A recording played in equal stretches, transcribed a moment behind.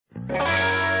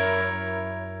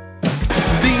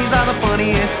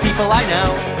funniest people I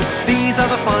know. These are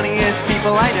the funniest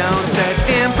people I know. Said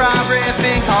improv,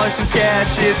 riffing, callers and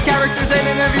sketches, characters and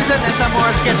interviews, and then some more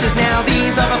sketches. Now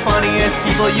these are the funniest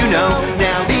people you know.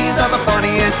 Now these are the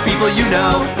funniest people you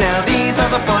know. Now these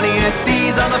are the funniest,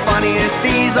 these are the funniest,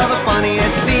 these are the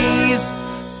funniest, these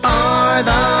are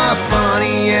the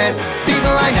funniest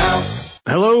people I know.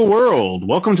 Hello world,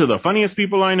 welcome to the funniest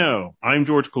people I know. I'm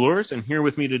George Calores, and here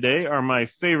with me today are my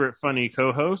favorite funny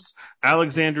co-hosts,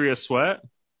 Alexandria Sweat.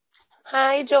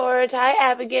 Hi, George.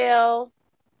 Hi, Abigail.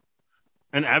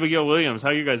 And Abigail Williams.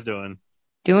 How you guys doing?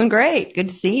 Doing great. Good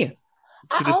to see you.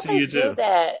 Good to see you too. I always do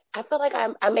that. I feel like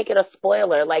I'm making a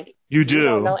spoiler. Like you do. You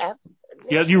don't know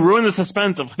yeah, you ruin the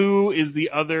suspense of who is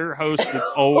the other host that's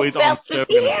always on the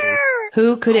show.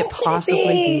 Who could it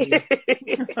possibly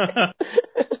be?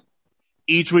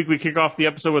 Each week we kick off the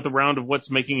episode with a round of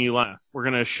what's making you laugh. We're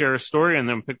going to share a story and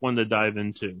then pick one to dive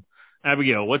into.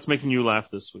 Abigail, what's making you laugh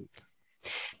this week?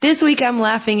 This week I'm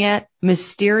laughing at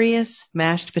mysterious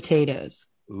mashed potatoes.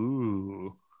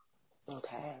 Ooh.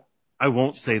 Okay. I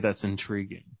won't say that's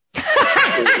intriguing.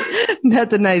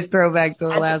 That's a nice throwback to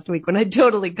last week when I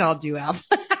totally called you out.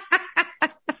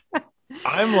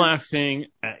 I'm laughing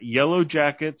at Yellow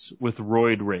Jackets with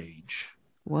roid rage.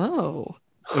 Whoa.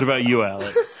 What about you,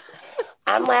 Alex?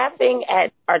 I'm laughing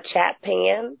at our chat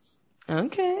pans.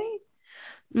 Okay.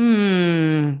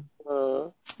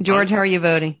 George, how are you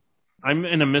voting? I'm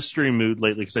in a mystery mood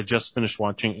lately because I just finished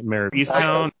watching Mare of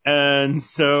Easttown, and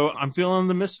so I'm feeling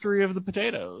the mystery of the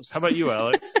potatoes. How about you,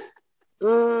 Alex?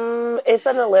 It's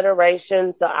an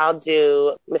alliteration, so I'll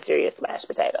do mysterious mashed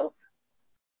potatoes.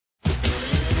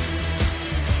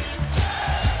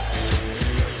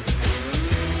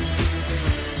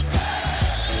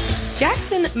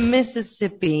 Jackson,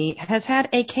 Mississippi has had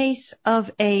a case of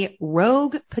a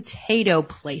rogue potato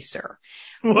placer.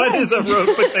 What is a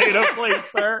rogue potato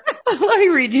placer? Let me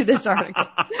read you this article.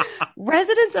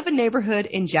 Residents of a neighborhood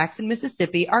in Jackson,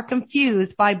 Mississippi are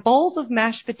confused by bowls of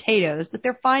mashed potatoes that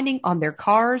they're finding on their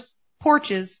cars,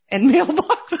 porches, and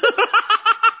mailboxes.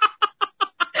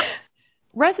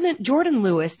 Resident Jordan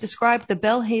Lewis described the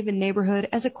Bellhaven neighborhood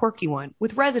as a quirky one,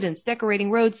 with residents decorating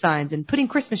road signs and putting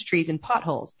Christmas trees in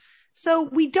potholes. So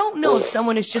we don't know if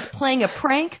someone is just playing a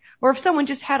prank or if someone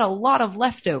just had a lot of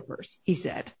leftovers, he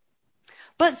said.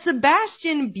 But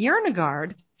Sebastian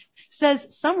Bjernegard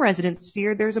says some residents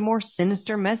fear there's a more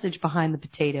sinister message behind the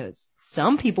potatoes.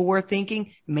 Some people were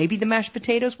thinking maybe the mashed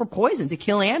potatoes were poisoned to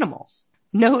kill animals,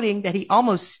 noting that he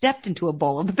almost stepped into a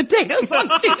bowl of the potatoes on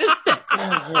Tuesday.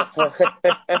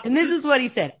 And this is what he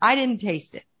said. I didn't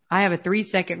taste it. I have a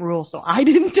 3-second rule, so I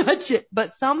didn't touch it.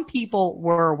 But some people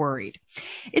were worried.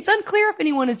 It's unclear if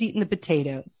anyone has eaten the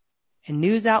potatoes. And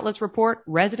news outlets report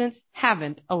residents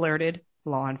haven't alerted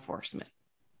law enforcement.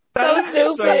 That is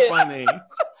so funny.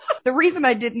 The reason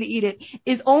I didn't eat it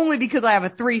is only because I have a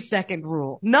 3-second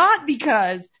rule, not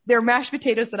because they're mashed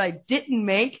potatoes that I didn't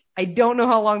make. I don't know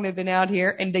how long they've been out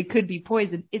here and they could be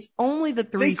poisoned. It's only the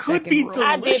 3-second rule. They could be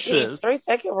delicious. I did eat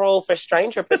 3-second rule for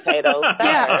stranger potatoes.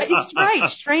 Yeah, it's right.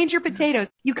 Stranger potatoes.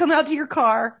 You come out to your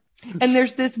car and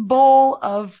there's this bowl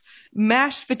of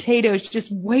mashed potatoes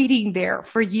just waiting there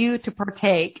for you to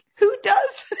partake. Who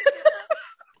does?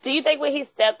 Do you think when he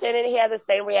stepped in it, he had the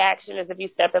same reaction as if you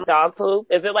step in dog poop?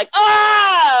 Is it like,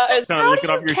 ah? How do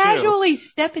you casually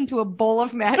step into a bowl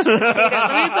of mashed potatoes?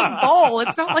 I mean, it's a bowl.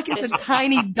 It's not like it's a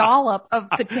tiny dollop of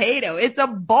potato. It's a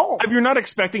bowl. If you're not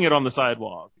expecting it on the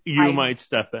sidewalk, you might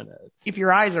step in it. If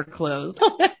your eyes are closed.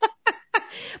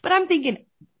 But I'm thinking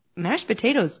mashed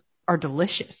potatoes are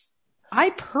delicious.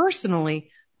 I personally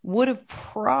would have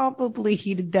probably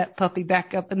heated that puppy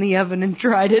back up in the oven and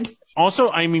tried it.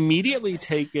 Also, I'm immediately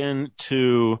taken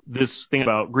to this thing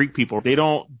about Greek people. They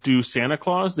don't do Santa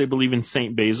Claus. They believe in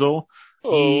Saint Basil.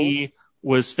 He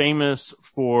was famous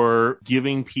for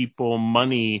giving people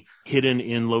money hidden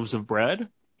in loaves of bread.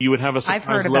 You would have a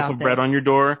surprise loaf of bread on your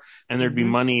door, and there'd be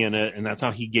money in it, and that's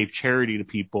how he gave charity to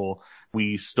people.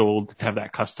 We stole to have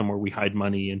that custom where we hide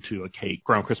money into a cake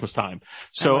around Christmas time.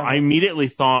 So I immediately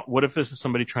thought, what if this is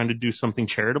somebody trying to do something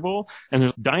charitable, and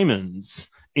there's diamonds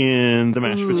in the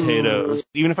mashed potatoes?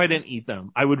 Even if I didn't eat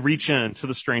them, I would reach in to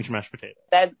the strange mashed potato.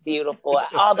 That's beautiful.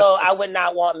 Although I would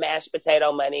not want mashed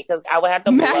potato money because I would have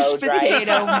to mashed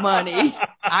potato money.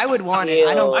 I would want it.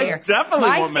 I don't care. I definitely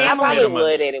want mashed potato money. I probably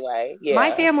would anyway. Yeah.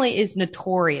 My family is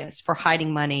notorious for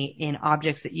hiding money in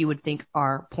objects that you would think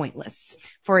are pointless.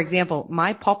 For example,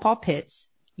 my Pawpaw Pitts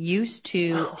used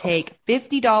to take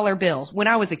 $50 bills when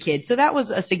I was a kid. So that was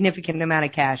a significant amount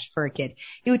of cash for a kid.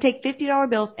 He would take $50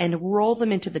 bills and roll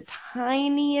them into the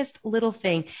tiniest little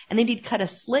thing. And then he'd cut a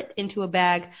slit into a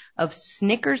bag of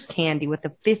Snickers candy with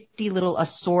the 50 little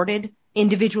assorted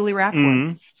individually wrapped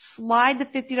ones. Slide the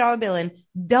 $50 bill in,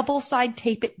 double side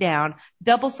tape it down,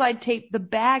 double side tape the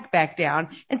bag back down.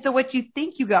 And so what you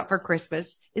think you got for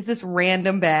Christmas is this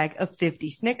random bag of 50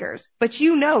 Snickers. But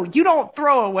you know, you don't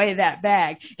throw away that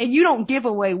bag and you don't give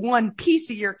away one piece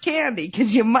of your candy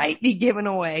because you might be giving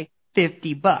away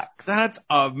 $50. That's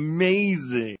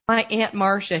amazing. My Aunt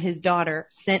Marcia, his daughter,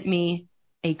 sent me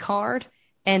a card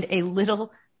and a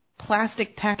little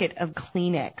plastic packet of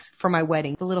Kleenex for my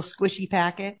wedding. The little squishy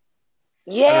packet.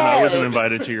 Yeah. I wasn't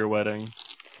invited to your wedding.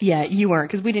 Yeah, you weren't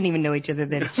because we didn't even know each other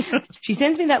then. She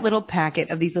sends me that little packet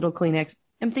of these little Kleenex.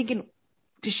 I'm thinking,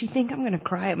 does she think I'm going to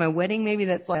cry at my wedding? Maybe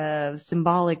that's like a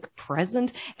symbolic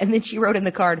present. And then she wrote in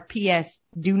the card, P.S.,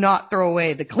 do not throw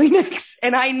away the Kleenex.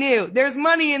 And I knew there's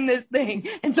money in this thing.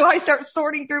 And so I start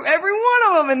sorting through every one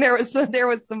of them. And there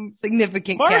was some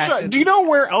significant cash. Marsha, do you know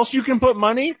where else you can put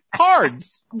money?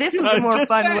 Cards. This was the more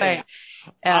fun way.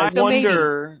 I so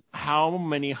wonder how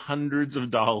many hundreds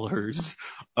of dollars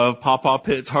of Papa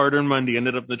Pitt's hard-earned money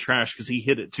ended up in the trash because he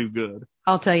hit it too good.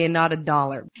 I'll tell you, not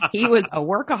 $1. He was a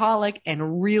workaholic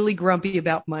and really grumpy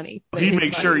about money. He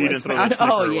made sure you didn't throw that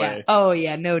Snicker away. Oh,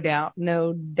 yeah. No doubt.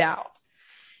 No doubt.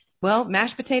 Well,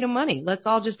 mashed potato money. Let's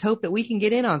all just hope that we can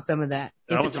get in on some of that.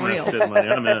 That if was it's real. mashed potato money.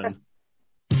 I'm in.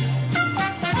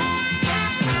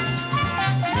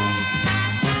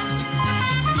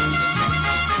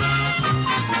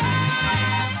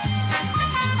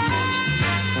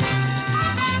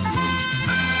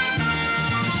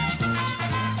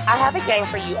 I have a game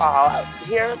for you all.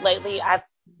 Here lately, I've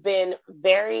been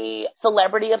very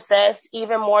celebrity obsessed,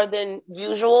 even more than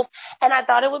usual. And I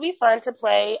thought it would be fun to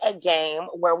play a game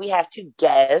where we have to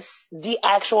guess the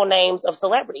actual names of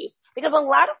celebrities. Because a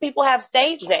lot of people have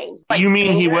stage names. You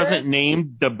mean he wasn't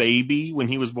named the baby when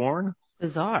he was born?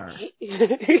 Bizarre.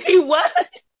 He was.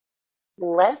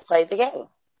 Let's play the game.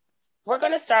 We're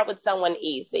going to start with someone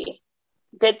easy.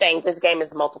 Good thing this game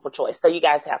is multiple choice, so you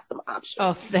guys have some options.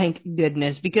 Oh, thank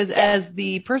goodness. Because as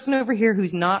the person over here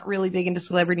who's not really big into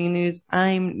celebrity news,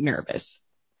 I'm nervous.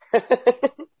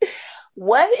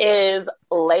 What is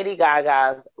Lady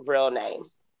Gaga's real name?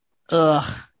 Ugh.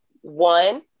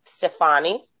 1,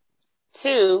 Stefani.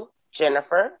 2,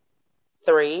 Jennifer.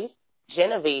 3,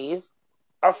 Genevieve.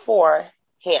 Or 4,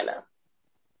 Hannah.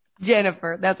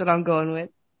 Jennifer. That's what I'm going with.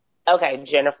 Okay,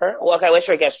 Jennifer. Well, okay, what's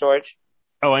your guess, George?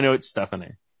 Oh, I know it's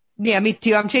Stephanie. Yeah, me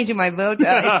too. I'm changing my vote. It's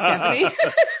Stephanie.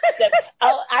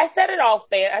 Oh, I said it all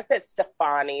fair. I said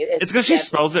Stefani. It's because she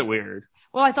spells it weird.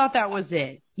 Well, I thought that was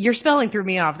it. Your spelling threw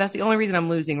me off. That's the only reason I'm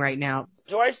losing right now.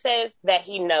 George says that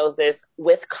he knows this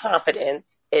with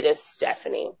confidence. It is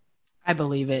Stephanie. I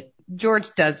believe it. George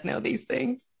does know these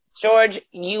things. George,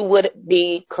 you would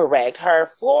be correct. Her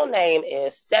full name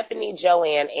is Stephanie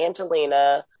Joanne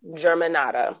Angelina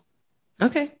Germanata.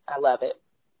 Okay. I love it.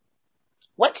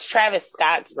 What's Travis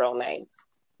Scott's real name?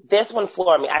 This one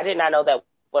floored me. I did not know that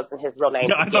wasn't his real name.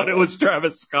 No, I thought it was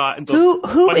Travis Scott until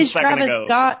who is Travis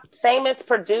Scott? Famous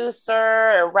producer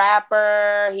and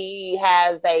rapper. He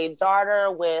has a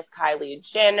daughter with Kylie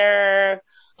Jenner.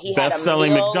 He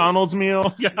best-selling McDonald's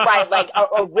meal. Right, like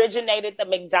originated the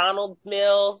McDonald's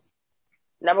meals.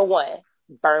 Number 1,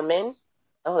 Berman.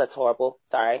 Oh, that's horrible.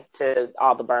 Sorry to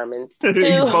all the Bermans. 2,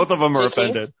 both of them are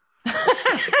offended.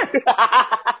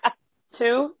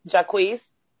 2, Jacquees.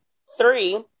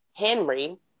 3,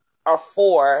 Henry. Or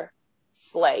 4,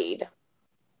 Slade.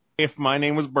 If my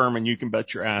name was Berman, you can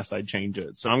bet your ass I'd change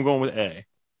it. So I'm going with A.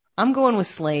 I'm going with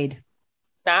Slade.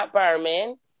 It's not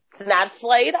Berman. It's not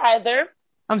Slade either.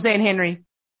 I'm saying Henry.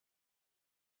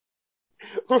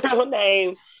 Real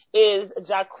name is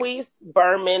Jacquees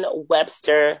Berman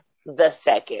Webster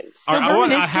II. So I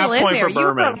want a half point for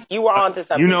Berman. You were on to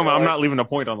something. You know I'm not leaving a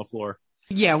point on the floor.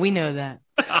 Yeah, we know that.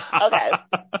 Okay.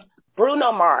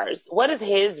 Bruno Mars. What is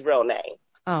his real name?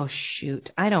 Oh,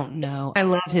 shoot. I don't know. I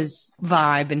love his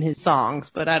vibe and his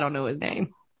songs, but I don't know his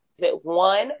name. Is it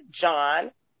 1, John,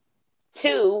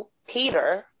 2,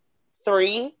 Peter,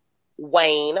 3,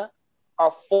 Wayne,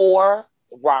 or 4,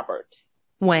 Robert?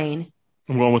 Wayne.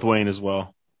 I'm going with Wayne as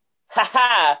well.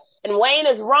 Haha. And Wayne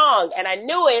is wrong, and I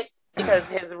knew it because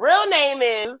his real name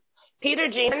is Peter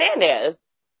G. Hernandez.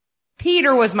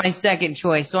 Peter was my second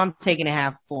choice, so I'm taking a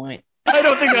half point. I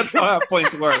don't think that's how half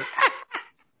points work.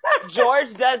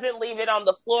 George doesn't leave it on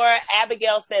the floor.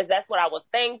 Abigail says that's what I was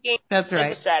thinking. That's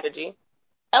right. It's a strategy.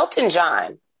 Elton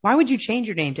John. Why would you change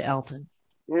your name to Elton?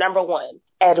 Number 1,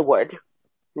 Edward.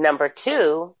 Number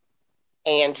 2,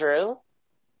 Andrew.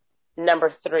 Number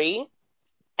 3,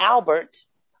 Albert.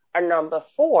 Or number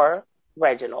 4,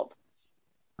 Reginald.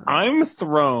 I'm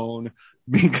thrown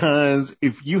because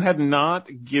if you had not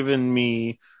given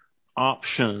me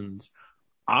options,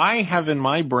 I have in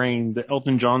my brain that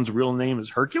Elton John's real name is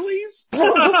Hercules.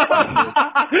 That's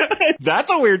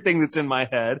a weird thing that's in my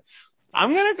head.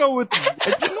 I'm going to go with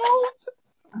Reginald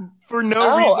for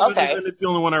no reason other than it's the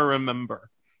only one I remember.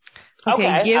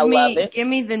 Okay, give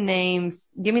me the names.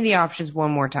 Give me the options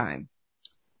one more time.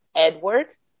 Edward,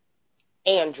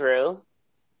 Andrew,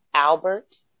 Albert,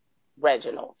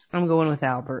 Reginald. I'm going with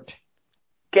Albert.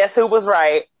 Guess who was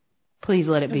right? Please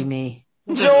let it be me.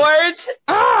 George.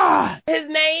 His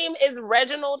name is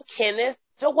Reginald Kenneth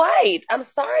Dwight. I'm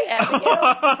sorry,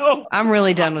 Abigail. I'm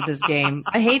really done with this game.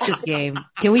 I hate this game.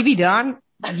 Can we be done?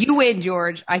 You win,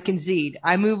 George. I concede.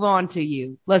 I move on to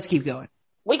you. Let's keep going.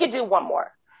 We could do one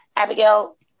more.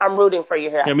 Abigail, I'm rooting for you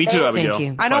here. Yeah, me too, Abigail. Thank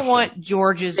you. I don't want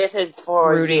George's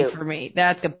rooting for me.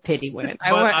 That's a pity win.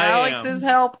 I want Alex's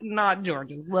help, not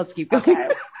George's. Let's keep going. Okay.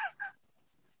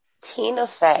 Tina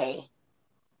Fey.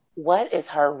 What is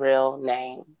her real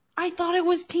name? I thought it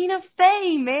was Tina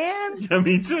Fey, man. Yeah,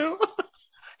 me too.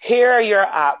 Here are your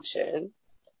options.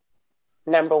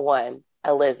 Number 1,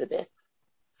 Elizabeth.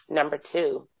 Number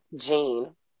 2,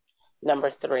 Jean.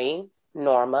 Number 3,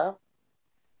 Norma.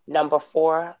 Number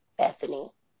 4,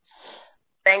 Bethany.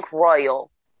 Think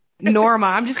royal. Norma.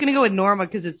 I'm just going to go with Norma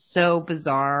because it's so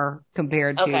bizarre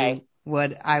compared to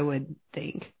what I would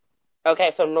think.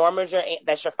 Okay, so Norma's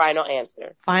that's your final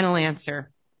answer. Final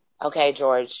answer. Okay,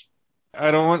 George.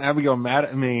 I don't want Abigail mad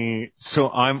at me,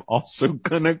 so I'm also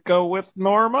gonna go with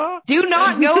Norma. Do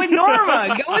not go with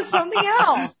Norma. Go with something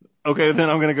else. Okay, then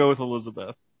I'm gonna go with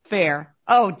Elizabeth. Fair.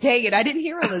 Oh, dang it. I didn't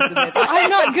hear Elizabeth.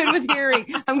 I'm not good with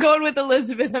hearing. I'm going with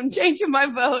Elizabeth. I'm changing my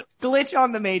vote. Glitch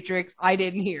on the Matrix. I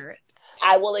didn't hear it.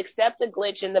 I will accept a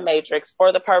glitch in the Matrix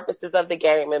for the purposes of the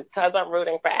game and because I'm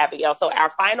rooting for Abigail. So our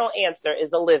final answer is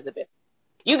Elizabeth.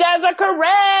 You guys are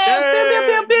correct. Pew, pew,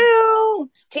 pew, pew.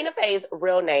 Tina Fey's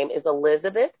real name is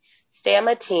Elizabeth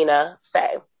Stamatina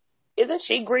Fey. Isn't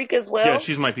she Greek as well? Yeah,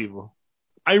 she's my people.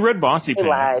 I read Bossy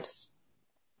Pants.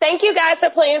 Thank you guys for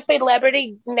playing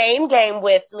Celebrity Name Game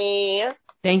with me.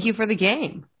 Thank you for the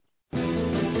game.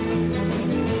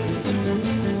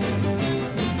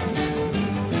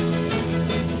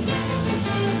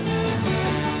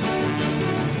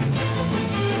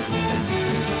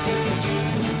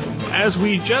 As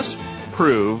we just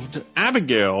proved,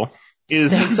 Abigail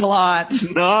is Thanks a lot.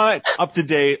 Not up to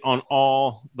date on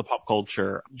all the pop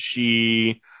culture.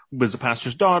 She was a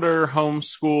pastor's daughter,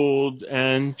 homeschooled,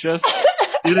 and just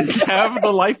didn't have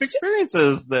the life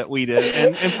experiences that we did.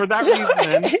 And for that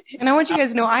reason... And I want you guys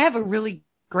to know I have a really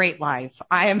great life.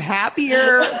 I am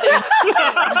happier.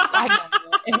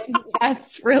 And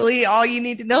that's really all you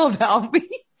need to know about me.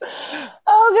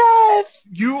 Oh, God.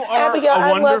 You are Abigail,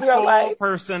 a wonderful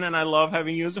person, and I love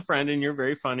having you as a friend, and you're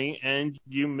very funny, and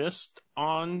you missed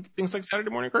on things like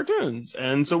Saturday morning cartoons.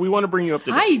 And so we want to bring you up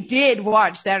to date. I did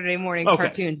watch Saturday morning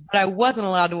cartoons, but I wasn't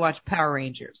allowed to watch Power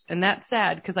Rangers. And that's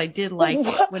sad because I did like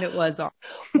it when it was on.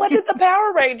 What did the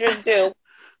Power Rangers do?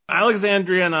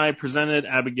 Alexandria and I presented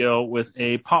Abigail with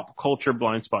a pop culture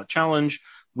blind spot challenge.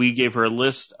 We gave her a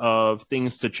list of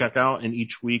things to check out, and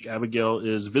each week Abigail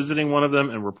is visiting one of them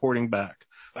and reporting back.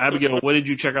 Abigail, what did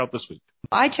you check out this week?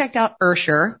 I checked out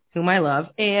Usher, whom I love,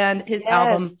 and his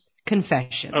album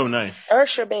Confessions. Oh, nice.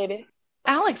 Usher, baby.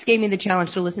 Alex gave me the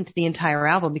challenge to listen to the entire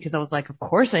album because I was like, of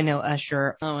course I know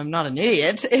Usher. Oh, I'm not an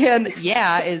idiot. And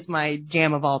yeah, is my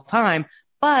jam of all time.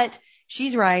 But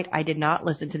she's right. I did not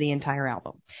listen to the entire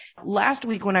album. Last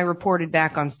week when I reported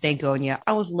back on Stankonia,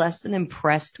 I was less than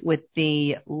impressed with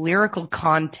the lyrical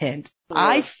content.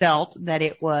 I felt that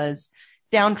it was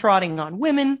downtrodden on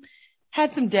women,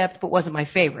 had some depth, but wasn't my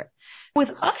favorite.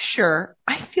 With Usher,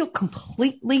 I feel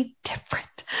completely different.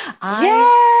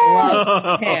 I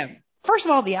love him. First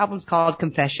of all, the album's called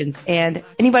Confessions, and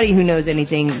anybody who knows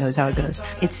anything knows how it goes.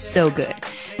 It's so good.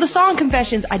 The song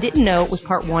Confessions, I didn't know it was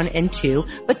part 1 and 2,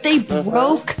 but they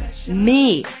broke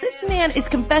me. This man is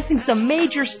confessing some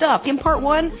major stuff. In part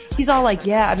 1, he's all like,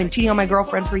 yeah, I've been cheating on my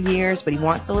girlfriend for years, but he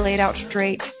wants to lay it out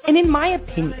straight. And in my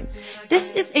opinion, this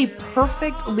is a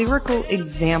perfect lyrical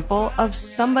example of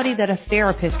somebody that a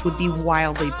therapist would be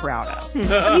wildly proud of.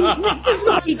 I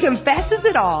mean, he confesses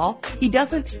it all. He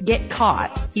doesn't get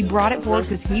caught. He brought it forward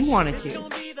because he wanted to.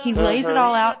 He lays it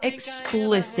all out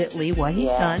explicitly what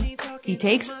he's done. He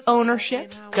takes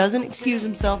ownership, doesn't excuse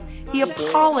himself. He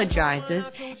apologizes,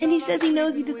 and he says he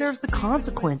knows he deserves the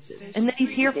consequences and that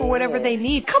he's here for whatever they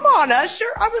need. Come on, Usher.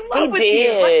 I'm in love with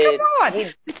you. Like, come on.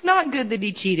 It's not good that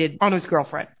he cheated on his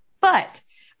girlfriend, but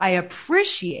I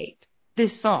appreciate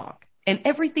this song and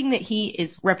everything that he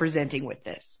is representing with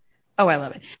this. Oh, I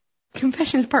love it.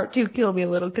 Confessions Part 2 killed me a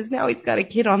little because now he's got a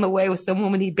kid on the way with some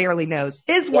woman he barely knows.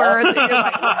 His words. And you're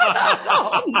like,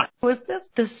 oh, was this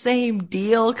the same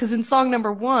deal? Because in song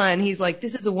number 1, he's like,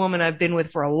 this is a woman I've been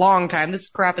with for a long time. This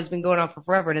crap has been going on for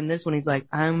forever. And in this one, he's like,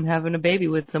 I'm having a baby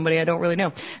with somebody I don't really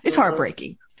know. It's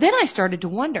heartbreaking. Then I started to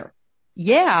wonder.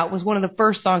 Yeah, it was one of the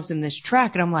first songs in this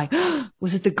track. And I'm like,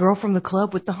 was it the girl from the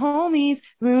club with the homies?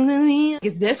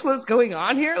 Is this what's going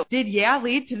on here? Did Yeah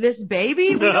lead to this baby?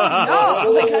 We don't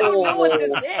know. Like, I don't know what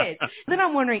this is. Then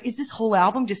I'm wondering, is this whole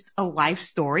album just a life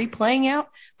story playing out?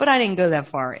 But I didn't go that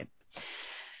far in.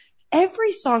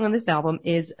 Every song on this album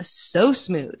is so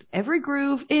smooth. Every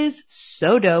groove is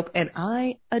so dope. And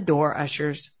I adore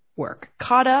Usher's work.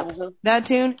 Caught Up, that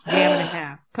tune, jam and a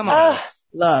half. Come on.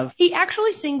 Love. He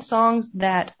actually sings songs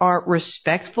that are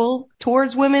respectful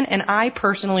towards women, and I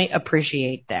personally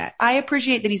appreciate that. I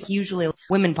appreciate that he's usually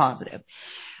women positive.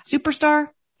 Superstar?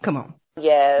 Come on.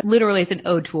 Yeah. Literally, it's an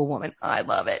ode to a woman. I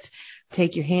love it.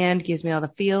 Take Your Hand gives me all the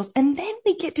feels. And then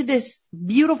we get to this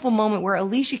beautiful moment where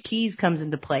Alicia Keys comes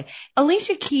into play.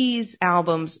 Alicia Keys'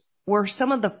 albums were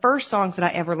some of the first songs that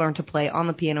I ever learned to play on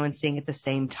the piano and sing at the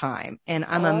same time. And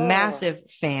I'm a massive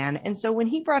fan. And so when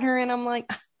he brought her in, I'm like,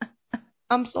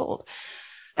 I'm sold.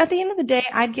 At the end of the day,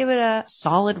 I'd give it a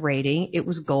solid rating. It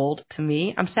was gold to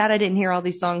me. I'm sad I didn't hear all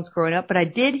these songs growing up, but I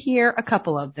did hear a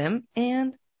couple of them,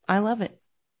 and I love it.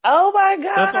 Oh my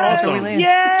God. That's awesome.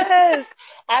 Yes.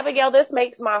 Abigail, this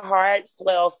makes my heart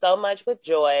swell so much with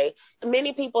joy.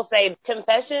 Many people say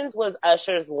Confessions was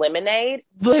Usher's Lemonade.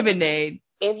 Lemonade.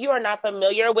 If you are not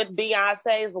familiar with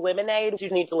Beyonce's Lemonade, you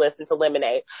need to listen to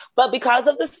Lemonade. But because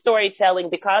of the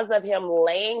storytelling, because of him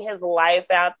laying his life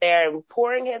out there and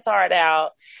pouring his heart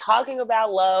out, talking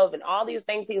about love and all these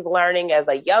things he's learning as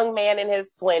a young man in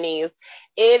his 20s,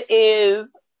 it is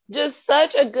just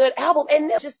such a good album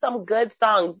and just some good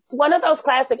songs. One of those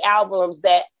classic albums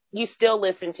that you still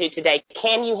listen to today.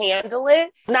 Can you handle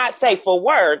it? Not safe for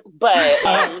work, but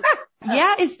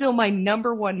Yeah is still my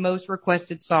number 1 most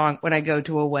requested song when I go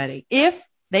to a wedding. If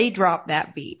they drop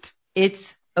that beat,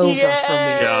 it's over for me.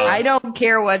 Yeah. I don't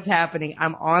care what's happening.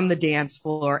 I'm on the dance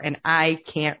floor and I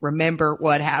can't remember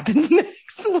what happens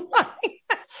next.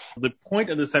 The point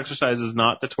of this exercise is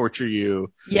not to torture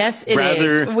you. Yes, it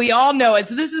is. We all know it.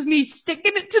 So this is me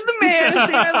sticking it to the man and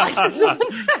saying I like this one.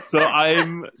 So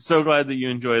I'm so glad that you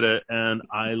enjoyed it, and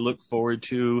I look forward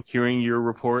to hearing your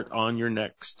report on your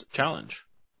next challenge.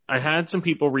 I had some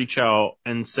people reach out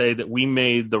and say that we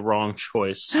made the wrong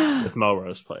choice with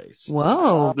Melrose Place.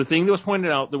 Whoa. The thing that was pointed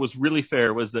out that was really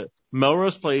fair was that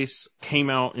Melrose Place came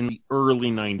out in the early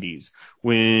 90s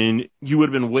when you would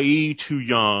have been way too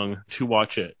young to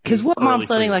watch it. Because what mom's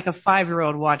letting like a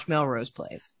 5-year-old watch Melrose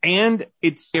Place? And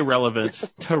it's irrelevant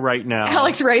to right now.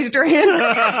 Alex raised her hand.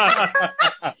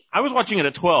 I was watching it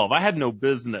at 12. I had no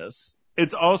business.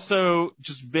 It's also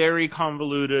just very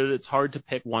convoluted. It's hard to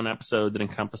pick one episode that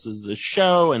encompasses the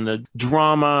show and the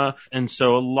drama. And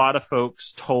so a lot of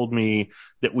folks told me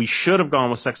that we should have gone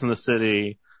with Sex and the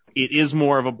City. It is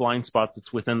more of a blind spot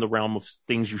that's within the realm of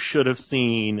things you should have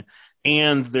seen.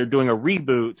 And they're doing a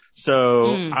reboot.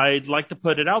 So I'd like to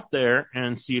put it out there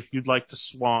and see if you'd like to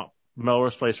swap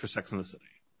Melrose Place for Sex and the City.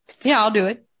 Yeah, I'll do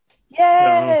it.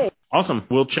 Yay! Awesome.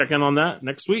 We'll check in on that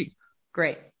next week.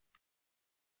 Great.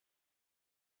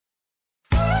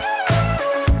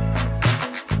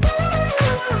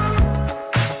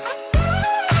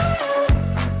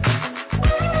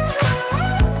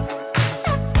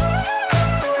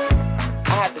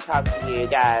 Talk to you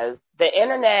guys. The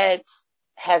internet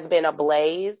has been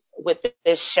ablaze with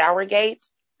this Showergate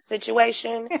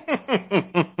situation.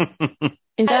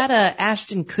 Is that a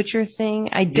Ashton Kutcher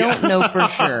thing? I don't know for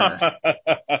sure.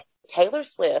 Taylor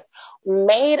Swift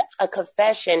made a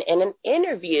confession in an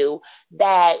interview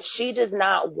that she does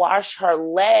not wash her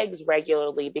legs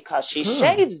regularly because she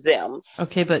shaves them.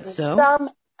 Okay, but so?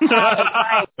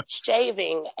 Somehow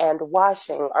shaving and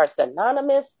washing are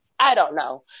synonymous. I don't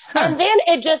know. And then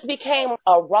it just became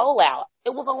a rollout.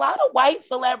 It was a lot of white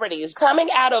celebrities coming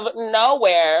out of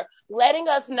nowhere, letting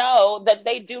us know that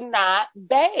they do not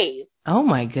bathe. Oh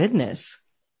my goodness.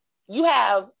 You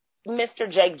have Mr.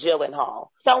 Jake Gyllenhaal,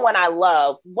 someone I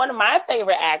love, one of my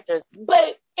favorite actors,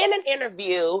 but in an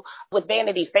interview with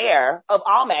Vanity Fair of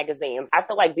all magazines, I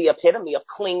feel like the epitome of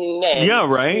clean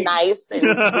and nice and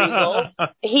regal.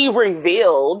 He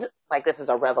revealed, like this is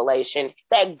a revelation,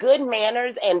 that good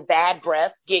manners and bad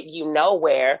breath get you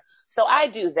nowhere. So I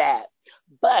do that.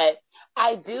 But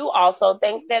I do also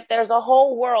think that there's a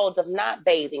whole world of not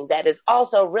bathing that is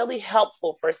also really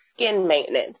helpful for skin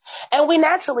maintenance. And we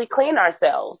naturally clean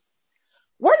ourselves.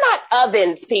 We're not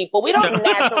ovens, people. We don't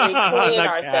naturally clean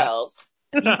ourselves.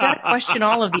 You've got to question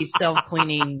all of these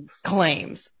self-cleaning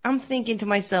claims. I'm thinking to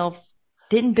myself,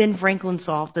 didn't Ben Franklin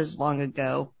solve this long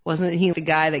ago? Wasn't he the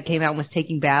guy that came out and was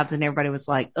taking baths and everybody was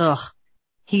like, ugh,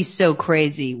 he's so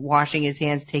crazy washing his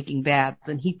hands, taking baths,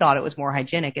 and he thought it was more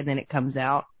hygienic, and then it comes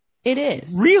out. It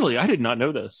is. Really? I did not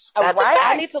know this. That's right.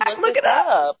 I need to look it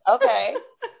up. Okay.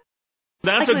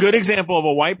 That's a good example of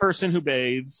a white person who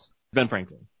bathes. Ben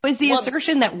Franklin. Is the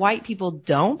assertion that white people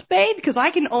don't bathe? Because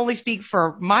I can only speak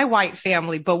for my white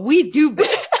family, but we do bathe.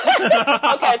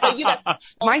 Okay, so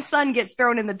my son gets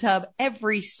thrown in the tub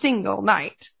every single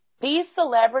night. These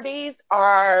celebrities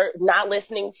are not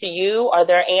listening to you or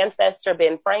their ancestor,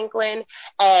 Ben Franklin,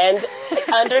 and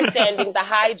understanding the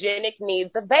hygienic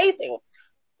needs of bathing.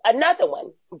 Another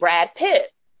one, Brad Pitt.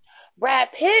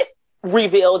 Brad Pitt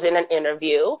revealed in an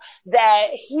interview that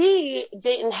he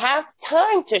didn't have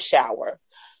time to shower.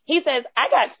 He says, I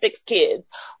got 6 kids.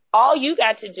 All you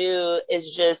got to do is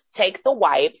just take the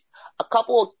wipes, a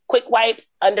couple of quick wipes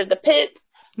under the pits.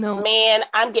 No. Man,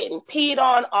 I'm getting peed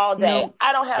on all day. No.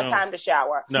 I don't have time to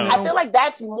shower. No. I feel like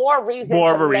that's more reason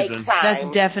to make time. That's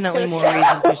definitely more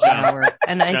reason to shower.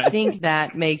 And I think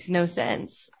that makes no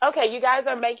sense. Okay, you guys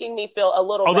are making me feel a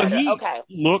little Although better. he Okay.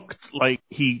 looked like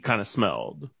he kind of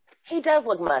smelled. He does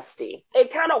look musty.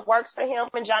 It kind of works for him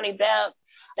and Johnny Depp.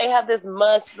 They have this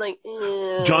must, like,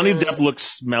 Johnny Depp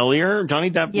looks smellier. Johnny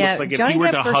Depp looks like Johnny if he were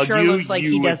Depp to for hug sure you, looks like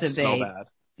you he would doesn't smell bathe. bad.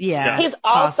 Yeah. He's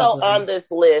also possibly on this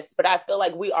list, but I feel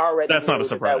like we already That's knew not a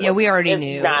surprise. Yeah, we already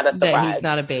knew not a surprise. that he's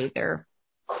not a bather.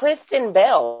 Kristen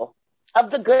Bell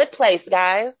of The Good Place,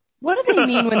 guys. What do they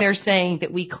mean when they're saying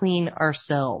that we clean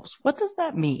ourselves? What does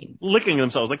that mean? Licking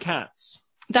themselves like cats.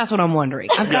 That's what I'm wondering.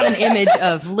 I've got an image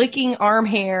of licking arm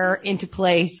hair into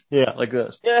place. Yeah, like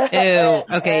this. Ew.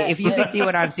 Okay, if you could see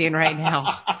what I'm seeing right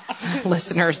now,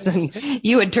 listeners, then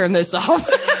you would turn this off.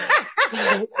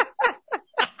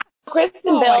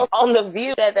 Kristen Bell on The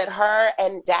View said that her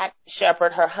and Dax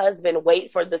Shepard, her husband,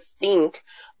 wait for the stink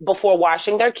before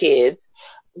washing their kids.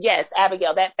 Yes,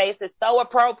 Abigail, that face is so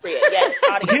appropriate. Yes,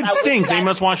 audience, Kids stink. They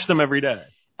must wash them every day.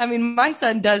 I mean, my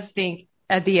son does stink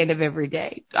at the end of every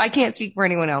day. I can't speak for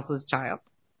anyone else's child.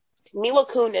 Mila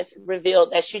Kunis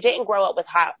revealed that she didn't grow up with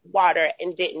hot water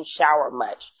and didn't shower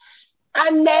much.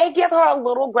 I may give her a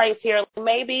little grace here.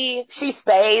 Maybe she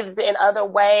bathed in other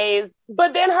ways.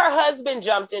 But then her husband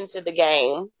jumped into the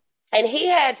game and he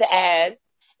had to add,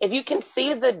 if you can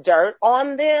see the dirt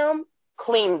on them,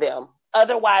 clean them.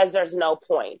 Otherwise, there's no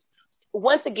point.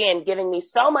 Once again, giving me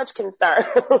so much concern.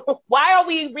 Why are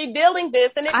we revealing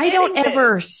this? And I don't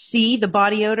ever see the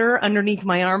body odor underneath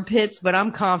my armpits, but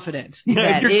I'm confident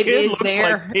that it is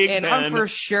there, and I'm for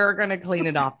sure going to clean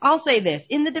it off. I'll say this.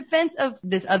 In the defense of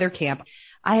this other camp,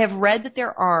 I have read that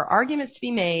there are arguments to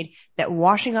be made that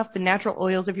washing off the natural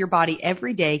oils of your body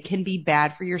every day can be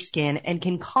bad for your skin and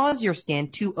can cause your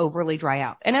skin to overly dry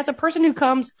out. And as a person who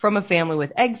comes from a family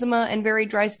with eczema and very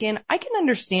dry skin, I can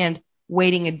understand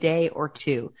waiting a day or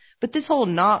two. But this whole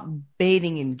not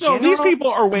bathing in general. No, these people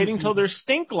are waiting till their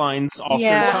stink lines off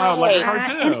their child like a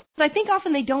cartoon. And I think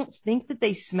often they don't think that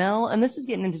they smell, and this is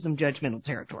getting into some judgmental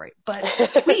territory, but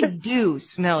we do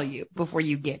smell you before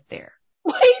you get there.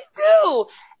 We do.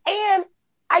 And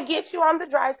I get you on the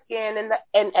dry skin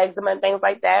and eczema and things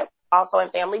like that, also in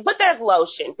family. But there's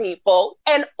lotion, people,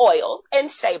 and oils and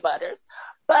shea butters.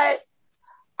 But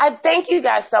I thank you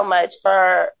guys so much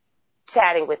for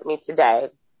chatting with me today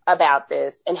about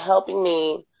this and helping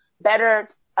me better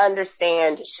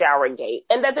understand Showergate,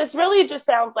 and that this really just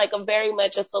sounds like a very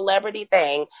much a celebrity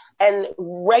thing, and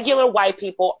regular white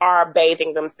people are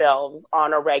bathing themselves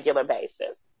on a regular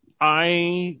basis.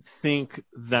 I think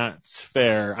that's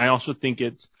fair. I also think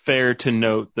it's fair to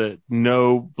note that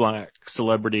no black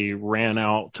celebrity ran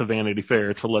out to Vanity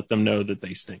Fair to let them know that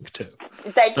they stink too.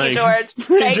 Thank you, George.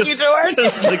 Thank you, George.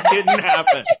 Just like didn't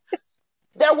happen.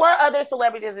 There were other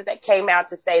celebrities that came out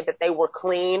to say that they were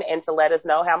clean and to let us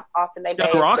know how often they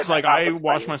bathed. The Rock's like, I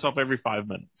wash myself every 5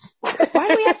 minutes. Why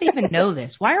do we have to even know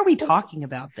this? Why are we talking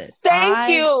about this?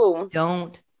 Thank you.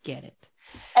 Don't get it.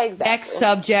 Exactly. Next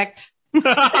subject.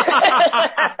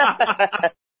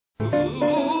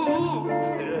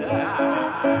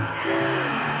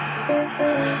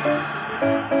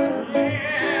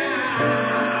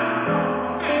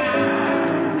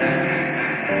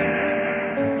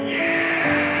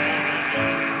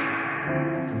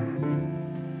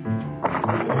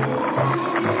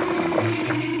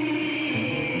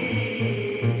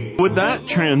 With that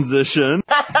transition,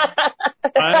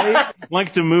 I'd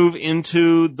like to move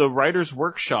into the writer's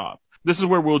workshop. This is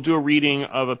where we'll do a reading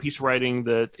of a piece of writing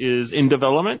that is in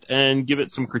development and give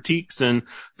it some critiques and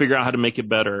figure out how to make it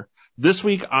better. This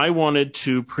week, I wanted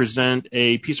to present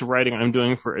a piece of writing I'm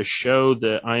doing for a show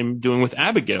that I'm doing with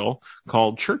Abigail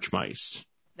called Church Mice.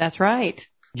 That's right.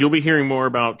 You'll be hearing more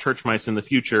about church mice in the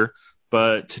future,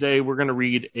 but today we're going to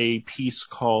read a piece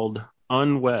called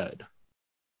Unwed.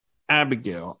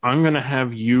 Abigail, I'm going to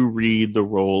have you read the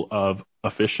role of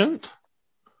officiant.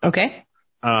 Okay.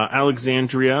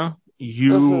 Alexandria,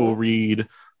 you will read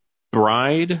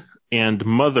bride and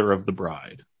mother of the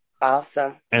bride.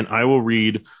 Awesome. And I will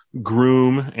read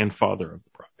groom and father of the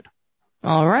bride.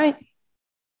 All right.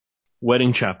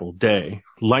 Wedding chapel day.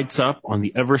 Lights up on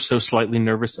the ever so slightly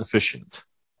nervous officiant.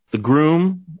 The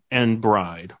groom and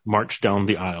bride march down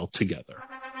the aisle together.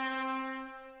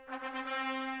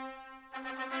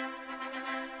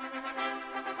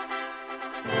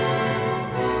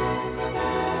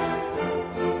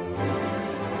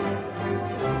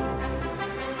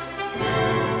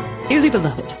 Dearly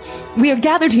beloved, we are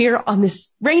gathered here on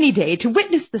this rainy day to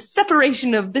witness the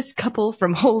separation of this couple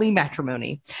from holy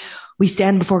matrimony. We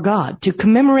stand before God to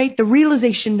commemorate the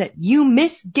realization that you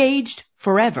misgaged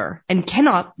forever and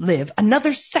cannot live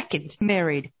another second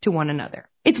married to one another.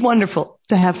 It's wonderful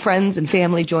to have friends and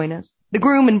family join us. The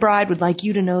groom and bride would like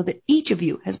you to know that each of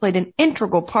you has played an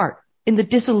integral part in the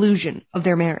dissolution of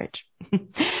their marriage.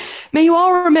 May you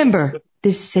all remember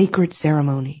this sacred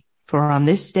ceremony. For on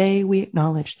this day we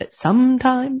acknowledge that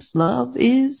sometimes love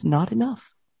is not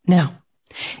enough. Now,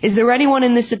 is there anyone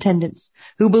in this attendance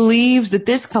who believes that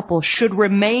this couple should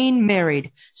remain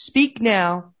married? Speak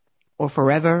now or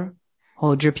forever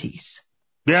hold your peace.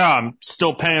 Yeah, I'm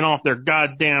still paying off their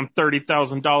goddamn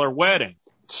 $30,000 wedding.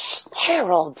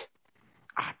 Harold.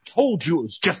 I told you it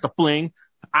was just a fling.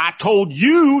 I told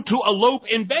you to elope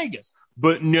in Vegas.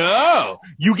 But no,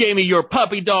 you gave me your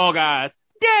puppy dog eyes.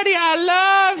 Daddy, I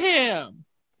love him.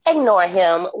 Ignore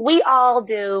him. We all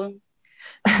do.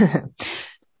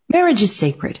 Marriage is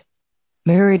sacred.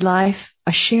 Married life,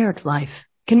 a shared life,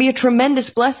 can be a tremendous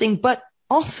blessing, but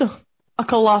also a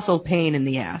colossal pain in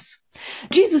the ass.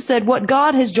 Jesus said, what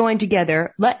God has joined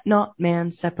together, let not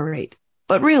man separate.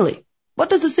 But really, what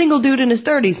does a single dude in his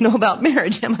 30s know about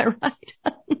marriage? Am I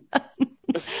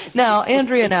right? Now,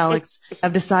 Andrea and Alex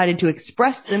have decided to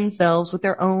express themselves with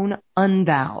their own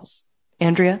unvows.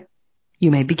 Andrea,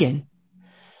 you may begin.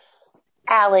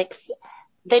 Alex,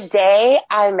 the day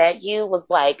I met you was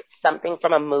like something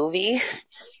from a movie.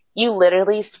 You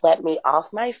literally swept me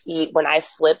off my feet when I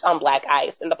slipped on black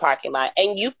ice in the parking lot,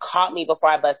 and you caught me before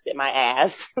I busted my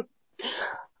ass.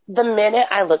 The minute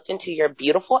I looked into your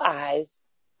beautiful eyes,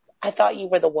 I thought you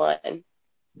were the one.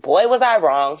 Boy, was I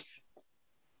wrong.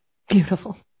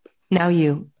 Beautiful. Now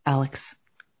you, Alex.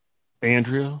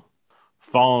 Andrea,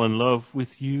 fall in love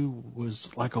with you was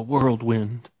like a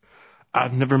whirlwind.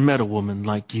 I've never met a woman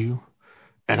like you,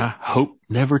 and I hope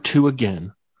never to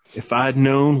again. If I'd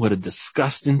known what a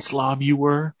disgusting slob you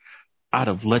were, I'd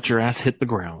have let your ass hit the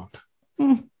ground.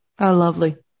 How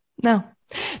lovely. Now,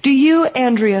 do you,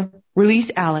 Andrea,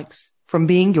 release Alex from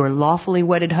being your lawfully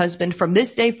wedded husband from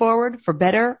this day forward, for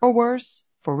better or worse,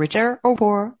 for richer or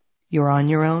poorer? You're on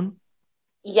your own?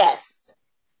 Yes.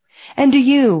 And do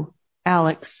you,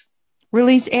 Alex,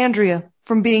 release Andrea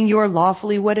from being your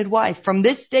lawfully wedded wife from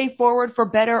this day forward, for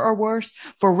better or worse,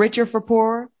 for richer, for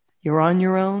poorer? You're on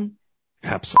your own?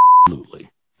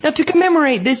 Absolutely. Now, to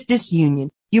commemorate this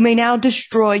disunion, you may now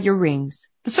destroy your rings.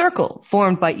 The circle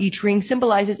formed by each ring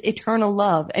symbolizes eternal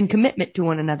love and commitment to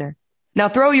one another. Now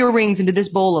throw your rings into this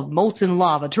bowl of molten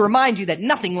lava to remind you that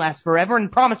nothing lasts forever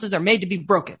and promises are made to be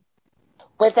broken.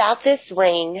 Without this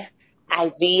ring,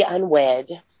 I thee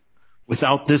unwed.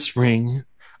 Without this ring,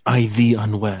 I thee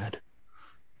unwed.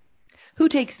 Who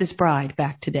takes this bride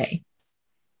back today?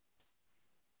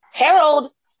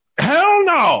 Harold. Hell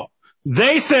no!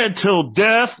 They said till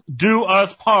death do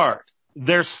us part.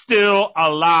 They're still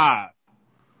alive.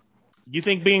 You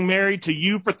think being married to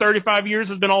you for 35 years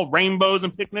has been all rainbows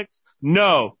and picnics?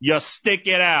 No, you stick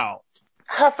it out.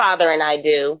 Her father and I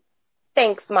do.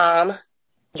 Thanks, Mom.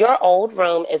 Your old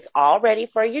room is all ready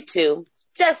for you too,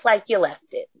 just like you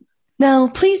left it. Now,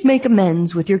 please make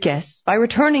amends with your guests by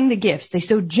returning the gifts they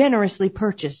so generously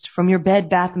purchased from your Bed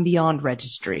Bath & Beyond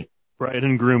registry. Bride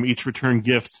and groom each return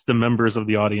gifts to members of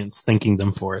the audience, thanking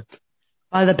them for it.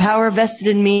 By the power vested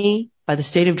in me by the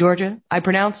state of Georgia, I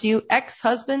pronounce you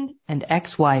ex-husband and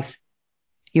ex-wife.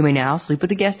 You may now sleep with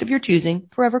the guest of your choosing,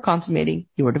 forever consummating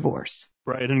your divorce.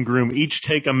 Bride and groom each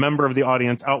take a member of the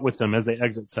audience out with them as they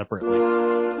exit separately.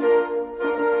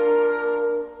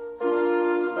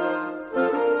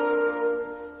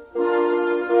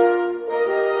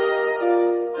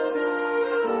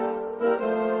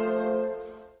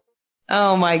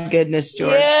 Oh my goodness,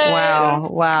 George. Yes.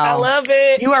 Wow. I love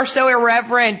it. You are so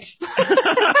irreverent.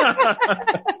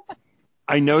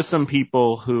 I know some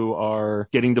people who are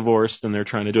getting divorced and they're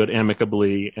trying to do it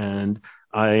amicably, and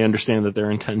I understand that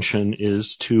their intention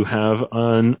is to have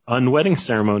an unwedding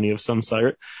ceremony of some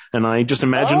sort. And I just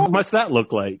imagine what's that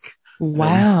look like?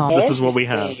 Wow. And this is what we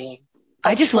have.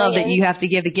 I just love that you have to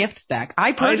give the gifts back.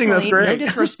 I think that's personally, great. no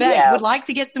disrespect, would like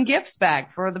to get some gifts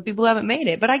back for the people who haven't made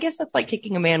it. But I guess that's like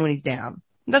kicking a man when he's down.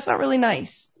 That's not really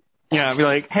nice. Yeah, I'd be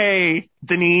like, hey,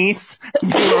 Denise, you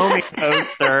owe me a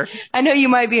toaster. I know you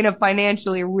might be in a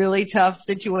financially really tough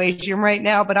situation right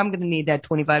now, but I'm going to need that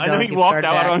 $25 I know he gift walked card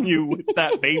out back. on you with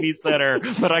that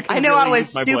babysitter, but I know really I was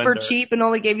use my super blender. cheap and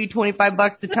only gave you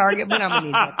 $25 to Target, but I'm going to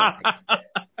need that back.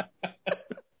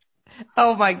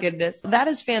 Oh my goodness. That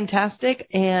is fantastic.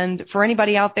 And for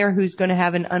anybody out there who's going to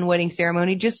have an unwedding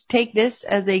ceremony, just take this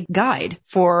as a guide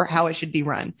for how it should be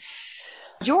run.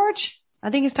 George, I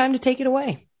think it's time to take it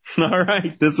away. All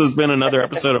right. This has been another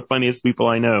episode of Funniest People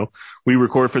I Know. We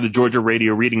record for the Georgia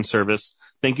Radio Reading Service.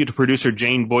 Thank you to producer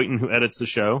Jane Boynton, who edits the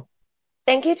show.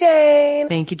 Thank you, Jane.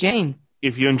 Thank you, Jane.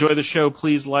 If you enjoy the show,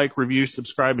 please like, review,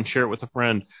 subscribe, and share it with a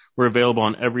friend. We're available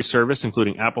on every service,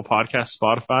 including Apple Podcasts,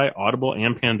 Spotify, Audible,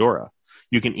 and Pandora.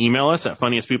 You can email us at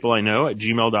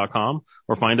funniestpeopleiknow@gmail.com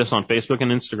or find us on Facebook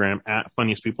and Instagram at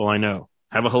Funniest People I Know.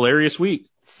 Have a hilarious week.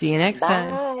 See you next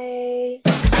time.